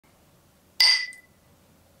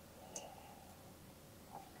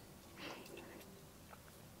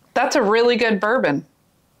That's a really good bourbon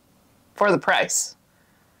for the price.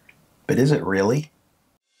 But is it really?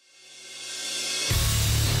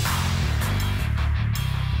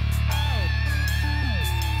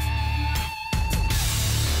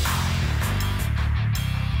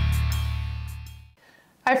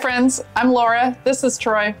 Hi friends, I'm Laura, this is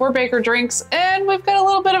Troy, we're Baker Drinks, and we've got a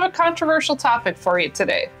little bit of a controversial topic for you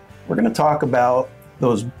today. We're going to talk about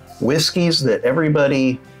those whiskeys that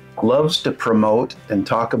everybody loves to promote and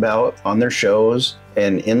talk about on their shows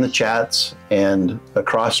and in the chats and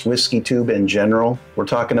across WhiskeyTube in general. We're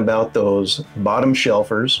talking about those bottom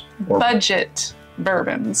shelfers or budget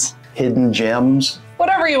bourbons. Hidden gems.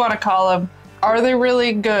 Whatever you want to call them. Are they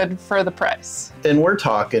really good for the price? And we're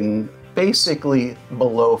talking basically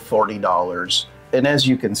below $40. And as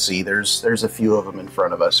you can see, there's a few of them in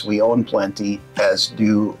front of us. We own plenty, as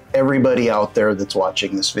do everybody out there that's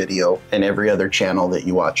watching this video and every other channel that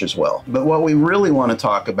you watch as well. But what we really want to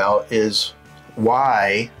talk about is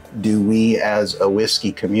why do we as a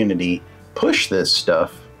whiskey community push this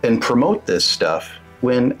stuff and promote this stuff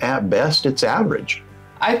when at best it's average?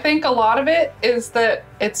 I think a lot of it is that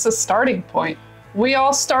it's a starting point. We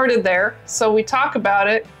all started there, so we talk about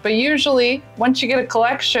it, but usually once you get a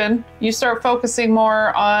collection, you start focusing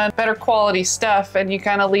more on better quality stuff and you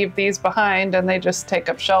kind of leave these behind and they just take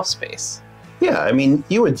up shelf space. Yeah, I mean,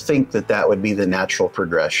 you would think that that would be the natural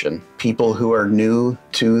progression. People who are new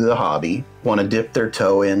to the hobby want to dip their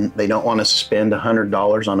toe in. They don't want to spend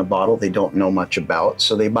 $100 on a bottle they don't know much about,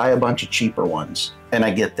 so they buy a bunch of cheaper ones. And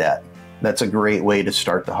I get that. That's a great way to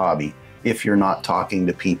start the hobby if you're not talking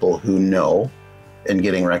to people who know and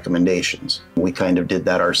getting recommendations. We kind of did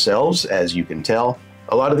that ourselves, as you can tell.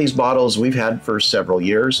 A lot of these bottles we've had for several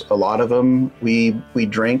years. A lot of them we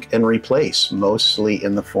drink and replace, mostly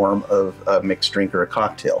in the form of a mixed drink or a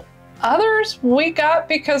cocktail. Others we got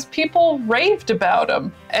because people raved about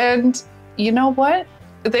them. And you know what?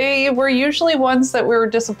 They were usually ones that we were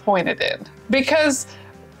disappointed in. Because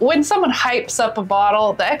when someone hypes up a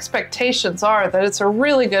bottle, the expectations are that it's a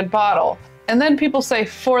really good bottle. And then people say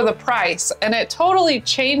for the price, and it totally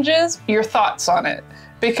changes your thoughts on it.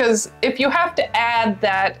 Because if you have to add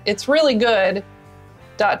that it's really good, ...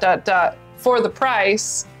 for the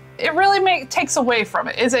price, it really takes away from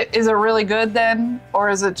it. Is it really good then? Or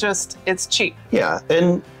is it just, it's cheap? Yeah,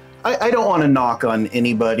 and I don't want to knock on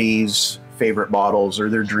anybody's favorite bottles or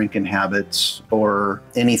their drinking habits or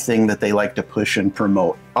anything that they like to push and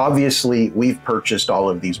promote. Obviously, we've purchased all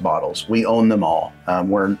of these bottles. We own them all.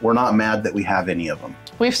 We're not mad that we have any of them.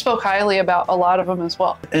 We've spoke highly about a lot of them as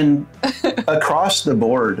well. And across the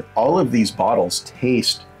board, all of these bottles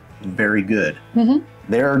taste very good. Mm-hmm.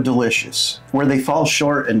 They're delicious. Where they fall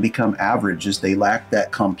short and become average is they lack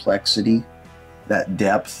that complexity, that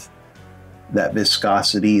depth, that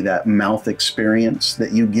viscosity, that mouth experience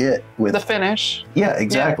that you get with the finish. Yeah,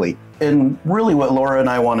 exactly. Yeah. And really what Laura and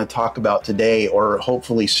I want to talk about today, or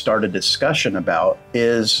hopefully start a discussion about,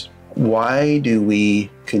 is why do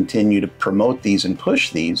we continue to promote these and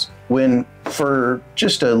push these when for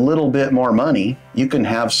just a little bit more money, you can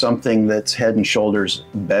have something that's head and shoulders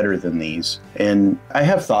better than these. And I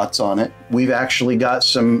have thoughts on it. We've actually got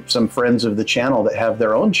some friends of the channel that have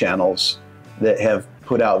their own channels that have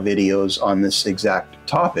put out videos on this exact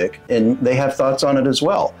topic, and they have thoughts on it as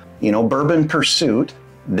well. You know, Bourbon Pursuit,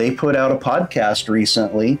 they put out a podcast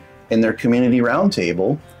recently in their community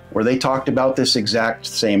roundtable where they talked about this exact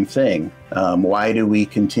same thing. Why do we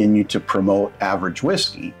continue to promote average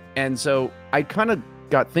whiskey? And so I kind of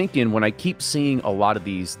got thinking, when I keep seeing a lot of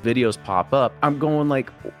these videos pop up, I'm going like,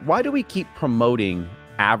 why do we keep promoting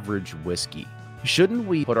average whiskey? Shouldn't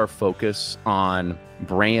we put our focus on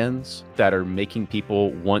brands that are making people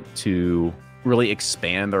want to really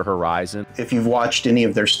expand their horizon? If you've watched any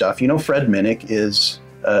of their stuff, you know Fred Minnick is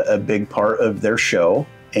a big part of their show.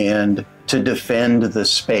 And to defend the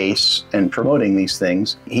space and promoting these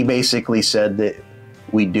things, he basically said that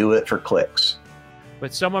we do it for clicks.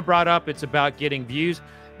 But someone brought up it's about getting views.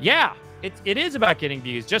 Yeah, it is about getting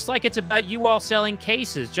views, just like it's about you all selling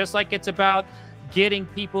cases, just like it's about getting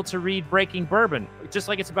people to read Breaking Bourbon, just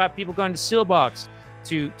like it's about people going to Sealbox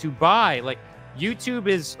to buy. Like, YouTube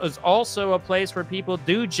is also a place where people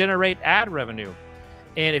do generate ad revenue.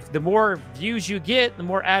 And if the more views you get, the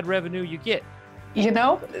more ad revenue you get. You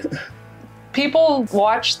know, people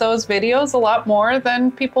watch those videos a lot more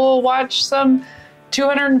than people watch some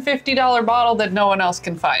 $250 bottle that no one else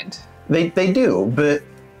can find. They do, but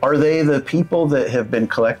are they the people that have been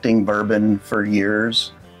collecting bourbon for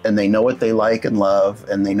years and they know what they like and love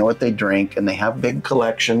and they know what they drink and they have big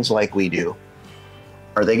collections like we do?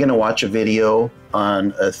 Are they going to watch a video on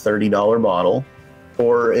a $30 bottle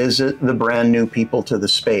Or is it the brand new people to the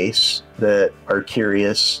space that are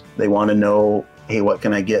curious? They want to know, hey, what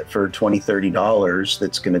can I get for $20, $30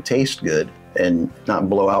 that's going to taste good and not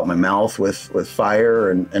blow out my mouth with fire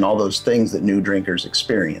and all those things that new drinkers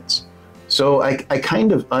experience? So I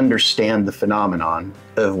kind of understand the phenomenon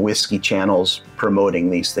of whiskey channels promoting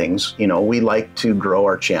these things. You know, we like to grow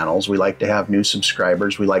our channels. We like to have new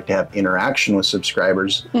subscribers. We like to have interaction with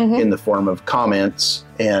subscribers in the form of comments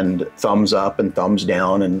and thumbs up and thumbs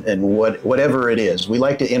down and whatever it is. We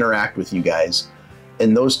like to interact with you guys.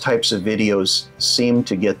 And those types of videos seem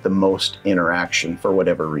to get the most interaction for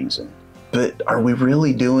whatever reason. But are we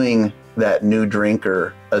really doing that new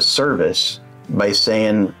drinker a service by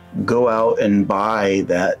saying, go out and buy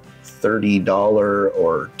that $30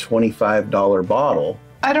 or $25 bottle?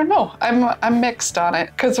 I don't know. I'm mixed on it,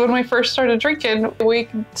 because when we first started drinking, we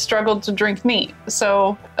struggled to drink neat.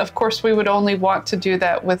 So of course we would only want to do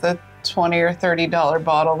that with a $20 or $30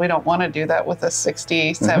 bottle. We don't want to do that with a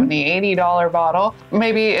 $60, $70, $80 bottle.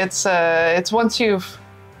 Maybe it's once you've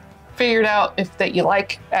figured out that you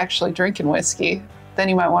like actually drinking whiskey, then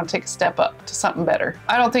you might want to take a step up to something better.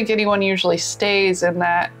 I don't think anyone usually stays in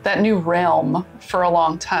that new realm for a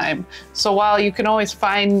long time. So while you can always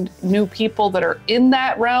find new people that are in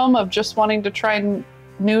that realm of just wanting to try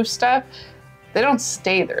new stuff, they don't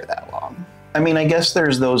stay there that long. I mean, I guess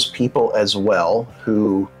there's those people as well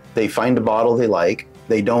who they find a bottle they like.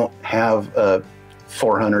 They don't have a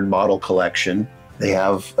 400 bottle collection. They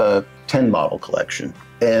have a 10 bottle collection.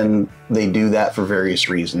 And they do that for various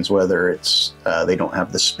reasons, whether it's they don't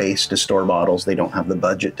have the space to store bottles, they don't have the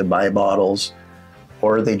budget to buy bottles,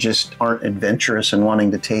 or they just aren't adventurous and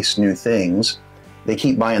wanting to taste new things. They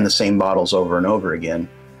keep buying the same bottles over and over again,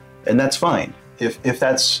 and that's fine. If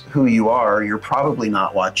that's who you are, you're probably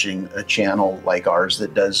not watching a channel like ours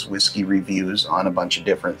that does whiskey reviews on a bunch of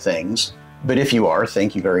different things. But if you are,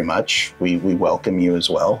 thank you very much. We welcome you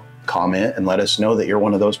as well. Comment and let us know that you're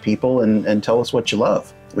one of those people and tell us what you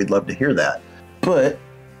love. We'd love to hear that. But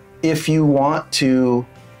if you want to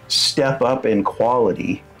step up in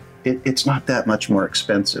quality, it's not that much more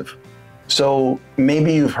expensive. So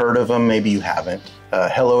maybe you've heard of them, maybe you haven't.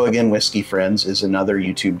 Hello Again Whiskey Friends is another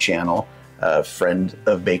YouTube channel, a friend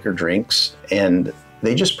of Baker Drinks, and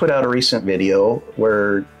they just put out a recent video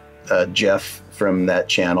where Jeff from that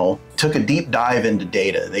channel took a deep dive into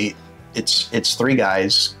data. It's three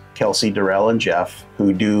guys, Kelsey, Darrell, and Jeff,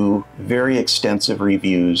 who do very extensive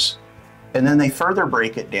reviews, and then they further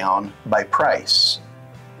break it down by price.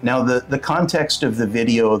 Now, the context of the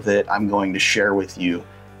video that I'm going to share with you,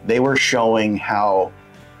 they were showing how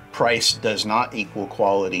price does not equal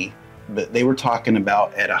quality, but they were talking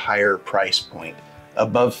about at a higher price point,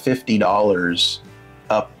 above $50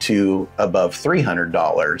 up to above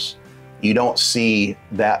 $300. You don't see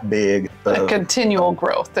that big a continual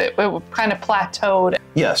growth. It kind of plateaued.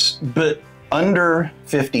 Yes, but under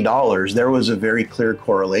 $50, there was a very clear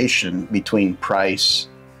correlation between price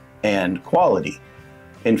and quality.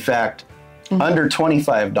 In fact, under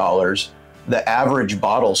 $25, the average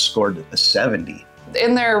bottle scored a 70.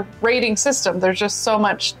 In their rating system, there's just so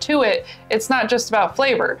much to it. It's not just about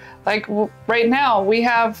flavor. Like right now, we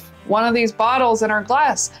have one of these bottles in our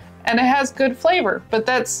glass, and it has good flavor, but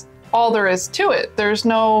that's all there is to it. There's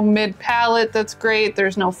no mid palate that's great.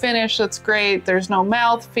 There's no finish that's great. There's no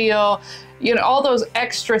mouth feel. You know, all those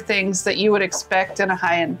extra things that you would expect in a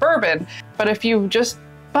high-end bourbon. But if you just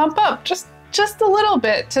bump up just a little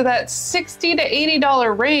bit to that $60 to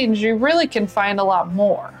 $80 range, you really can find a lot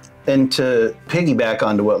more. And to piggyback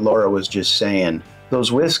onto what Laura was just saying,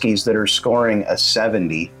 those whiskeys that are scoring a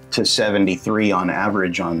 70 to 73 on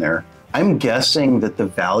average on there, I'm guessing that the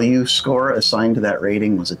value score assigned to that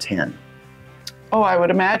rating was a 10. Oh, I would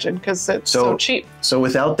imagine, because it's so cheap. So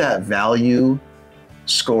without that value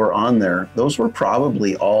score on there, those were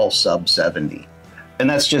probably all sub 70. And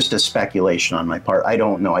that's just a speculation on my part. I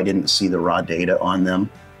don't know. I didn't see the raw data on them.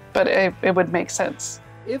 But it would make sense.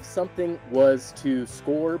 If something was to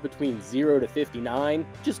score between 0 to 59,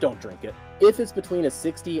 just don't drink it. If it's between a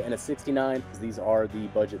 60 and a 69, these are the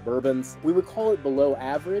budget bourbons, we would call it below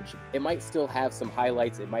average. It might still have some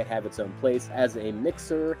highlights. It might have its own place as a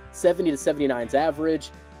mixer. 70 to 79 is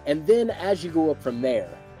average. And then as you go up from there,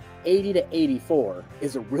 80 to 84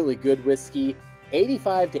 is a really good whiskey.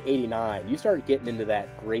 85 to 89, you start getting into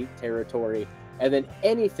that great territory. And then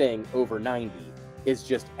anything over 90 is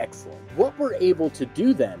just excellent. What we're able to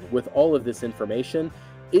do then with all of this information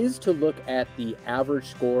is to look at the average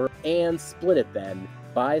score and split it then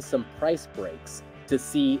by some price breaks to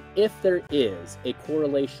see if there is a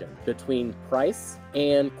correlation between price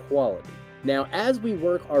and quality. Now, as we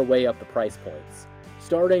work our way up the price points,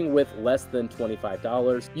 Starting with less than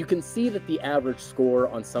 $25, you can see that the average score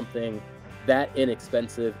on something that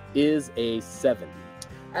inexpensive is a 70.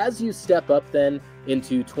 As you step up then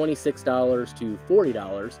into $26 to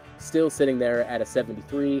 $40, still sitting there at a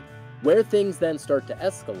 73, where things then start to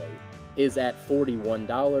escalate is at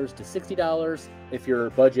 $41 to $60. If your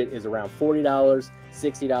budget is around $40,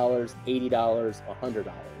 $60, $80,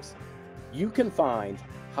 $100. You can find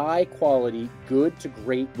high quality, good to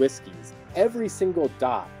great whiskeys. Every single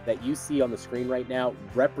dot that you see on the screen right now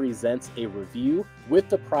represents a review with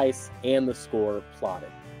the price and the score plotted.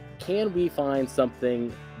 Can we find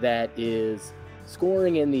something that is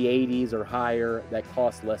scoring in the 80s or higher that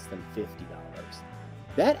costs less than $50?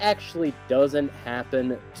 That actually doesn't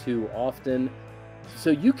happen too often.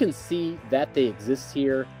 So you can see that they exist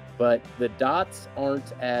here, but the dots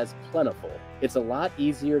aren't as plentiful. It's a lot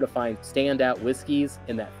easier to find standout whiskeys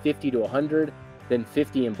in that 50 to 100 than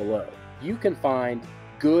 50 and below. You can find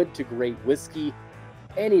good to great whiskey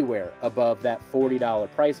anywhere above that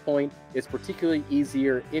 $40 price point. It's particularly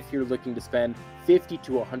easier if you're looking to spend $50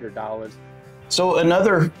 to $100. So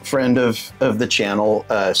another friend of the channel,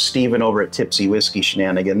 Steven over at Tipsy Whiskey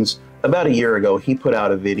Shenanigans, about a year ago, he put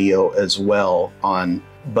out a video as well on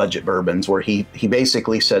budget bourbons where he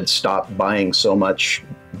basically said, stop buying so much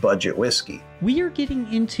budget whiskey. We are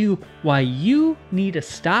getting into why you need to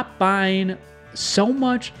stop buying so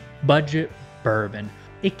much budget bourbon.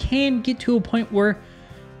 It can get to a point where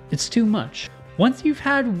it's too much. Once you've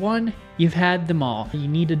had one, you've had them all. You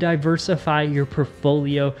need to diversify your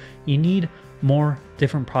portfolio. You need more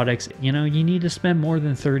different products. You know, you need to spend more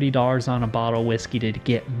than $30 on a bottle of whiskey to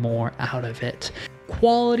get more out of it.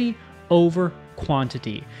 Quality over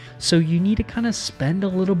quantity. So you need to kind of spend a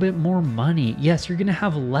little bit more money. Yes, you're going to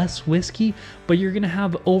have less whiskey, but you're going to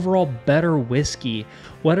have overall better whiskey.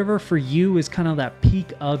 Whatever for you is kind of that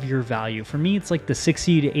peak of your value. For me, it's like the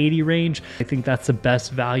 60 to 80 range. I think that's the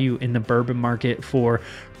best value in the bourbon market for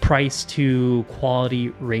price to quality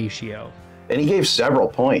ratio. And he gave several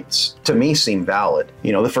points, to me seem valid.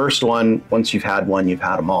 You know, the first one, once you've had one, you've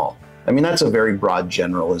had them all. I mean, that's a very broad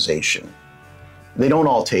generalization. They don't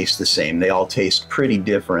all taste the same. They all taste pretty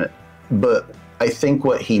different. But I think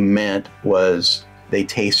what he meant was they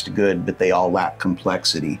taste good, but they all lack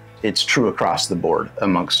complexity. It's true across the board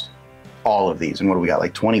amongst all of these. And what do we got,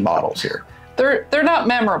 like 20 bottles here? They're not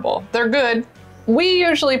memorable. They're good. We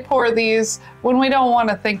usually pour these when we don't want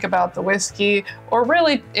to think about the whiskey or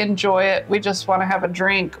really enjoy it. We just want to have a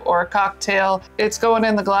drink or a cocktail. It's going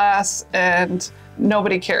in the glass and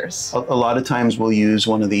nobody cares. A lot of times we'll use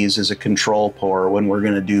one of these as a control pour when we're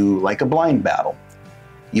going to do like a blind battle.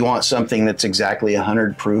 You want something that's exactly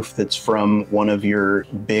 100 proof that's from one of your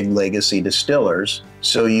big legacy distillers,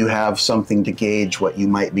 so you have something to gauge what you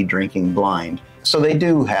might be drinking blind. So they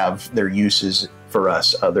do have their uses for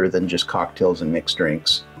us other than just cocktails and mixed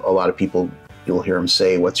drinks. A lot of people, you'll hear them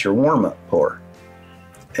say, what's your warm-up pour?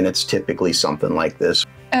 And it's typically something like this.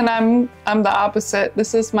 And I'm the opposite.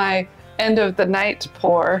 This is my end of the night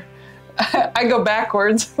pour. I go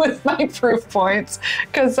backwards with my proof points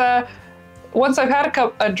because once I've had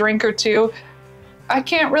a drink or two, I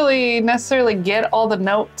can't really necessarily get all the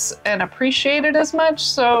notes and appreciate it as much.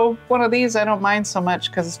 So one of these I don't mind so much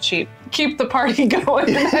because it's cheap. Keep the party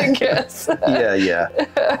going, I guess. Yeah.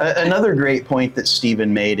 Another great point that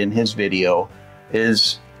Steven made in his video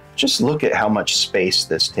is just look at how much space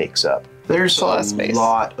this takes up. There's a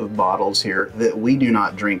lot of bottles here that we do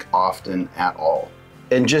not drink often at all.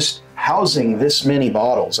 And just housing this many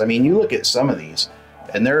bottles, I mean, you look at some of these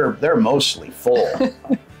and they're mostly full.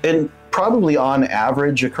 And probably on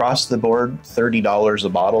average across the board, $30 a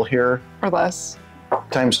bottle here. Or less.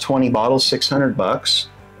 Times 20 bottles, $600.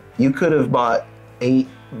 You could have bought 8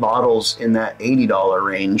 bottles in that $80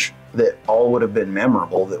 range that all would have been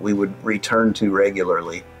memorable that we would return to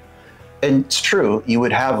regularly. And it's true, you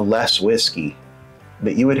would have less whiskey,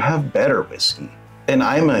 but you would have better whiskey. And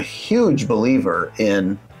I'm a huge believer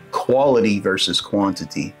in quality versus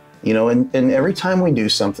quantity. You know, and every time we do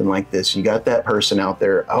something like this, you got that person out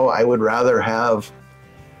there, oh, I would rather have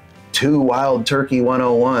 2 Wild Turkey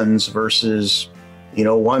 101s versus, you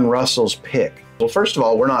know, 1 Russell's Pick. Well, first of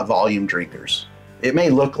all, we're not volume drinkers. It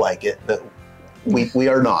may look like it, but we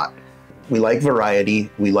are not. We like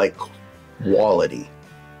variety, we like quality.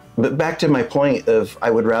 But back to my point of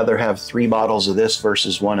I would rather have 3 bottles of this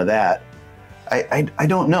versus 1 of that, I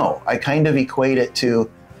don't know. I kind of equate it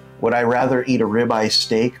to, would I rather eat a ribeye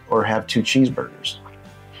steak or have 2 cheeseburgers?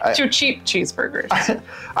 2 cheap cheeseburgers.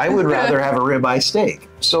 I would rather have a ribeye steak.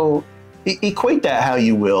 So equate that how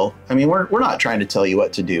you will. I mean, we're not trying to tell you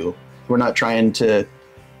what to do. We're not trying to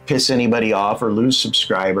piss anybody off or lose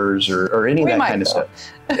subscribers or any of that kind of stuff.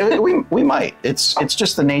 we might. It's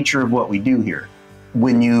just the nature of what we do here.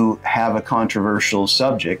 When you have a controversial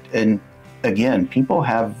subject, and again, people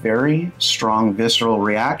have very strong visceral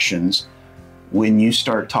reactions when you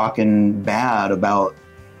start talking bad about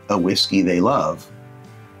a whiskey they love.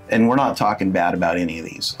 And we're not talking bad about any of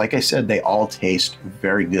these. Like I said, they all taste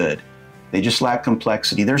very good. They just lack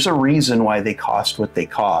complexity. There's a reason why they cost what they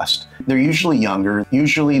cost. They're usually younger,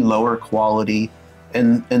 usually lower quality,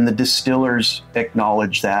 and the distillers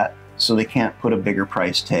acknowledge that, so they can't put a bigger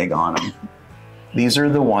price tag on them. These are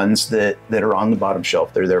the ones that are on the bottom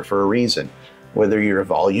shelf. They're there for a reason. Whether you're a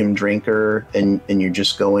volume drinker and you're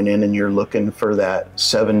just going in and you're looking for that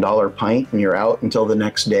 $7 pint and you're out until the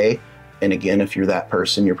next day. And again, if you're that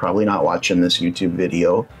person, you're probably not watching this YouTube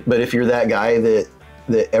video. But if you're that guy that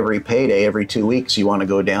every payday, every 2 weeks, you want to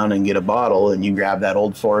go down and get a bottle and you grab that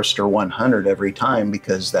Old Forester 100 every time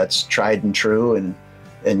because that's tried and true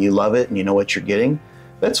and you love it and you know what you're getting,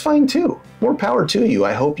 that's fine too. More power to you.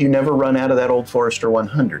 I hope you never run out of that Old Forester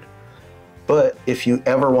 100. But if you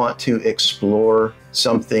ever want to explore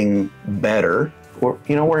something better,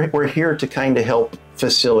 we're here to kind of help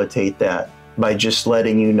facilitate that by just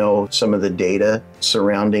letting you know some of the data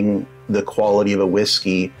surrounding the quality of a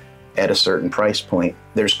whiskey at a certain price point.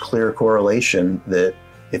 There's clear correlation that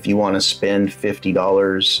if you want to spend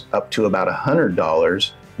 $50 up to about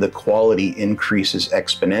 $100, the quality increases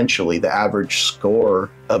exponentially. The average score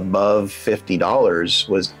above $50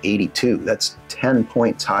 was 82. That's 10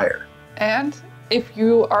 points higher. And if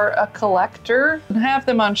you are a collector and have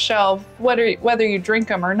them on shelf, whether you drink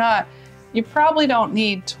them or not, you probably don't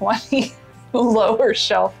need 20 lower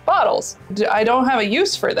shelf bottles. I don't have a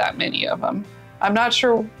use for that many of them. I'm not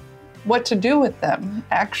sure what to do with them,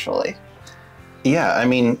 actually. Yeah, I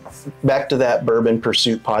mean, back to that Bourbon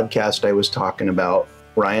Pursuit podcast I was talking about,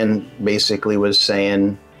 Ryan basically was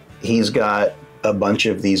saying he's got a bunch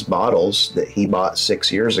of these bottles that he bought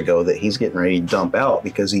 6 years ago that he's getting ready to dump out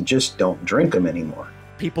because he just don't drink them anymore.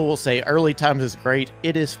 People will say early times is great.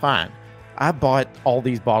 It is fine. I bought all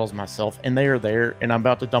these bottles myself and they are there and I'm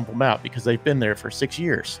about to dump them out because they've been there for 6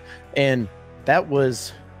 years. And that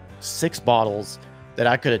was 6 bottles that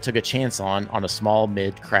I could have took a chance on a small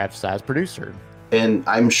mid craft size producer. And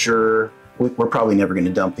I'm sure we're probably never going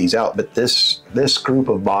to dump these out, but this group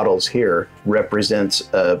of bottles here represents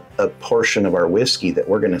a portion of our whiskey that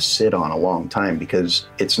we're going to sit on a long time because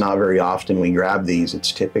it's not very often we grab these.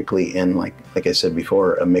 It's typically in, like I said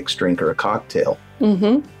before, a mixed drink or a cocktail.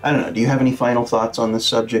 Mm-hmm. I don't know. Do you have any final thoughts on this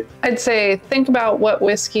subject? I'd say think about what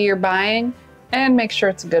whiskey you're buying and make sure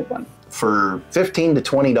it's a good one. For $15 to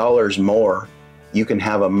 $20 more, you can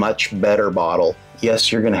have a much better bottle.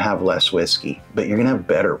 Yes, you're going to have less whiskey, but you're going to have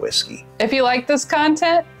better whiskey. If you like this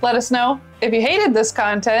content, let us know. If you hated this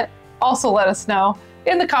content, also let us know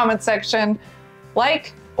in the comment section.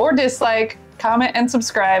 Like or dislike, comment and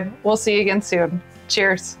subscribe. We'll see you again soon.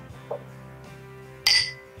 Cheers.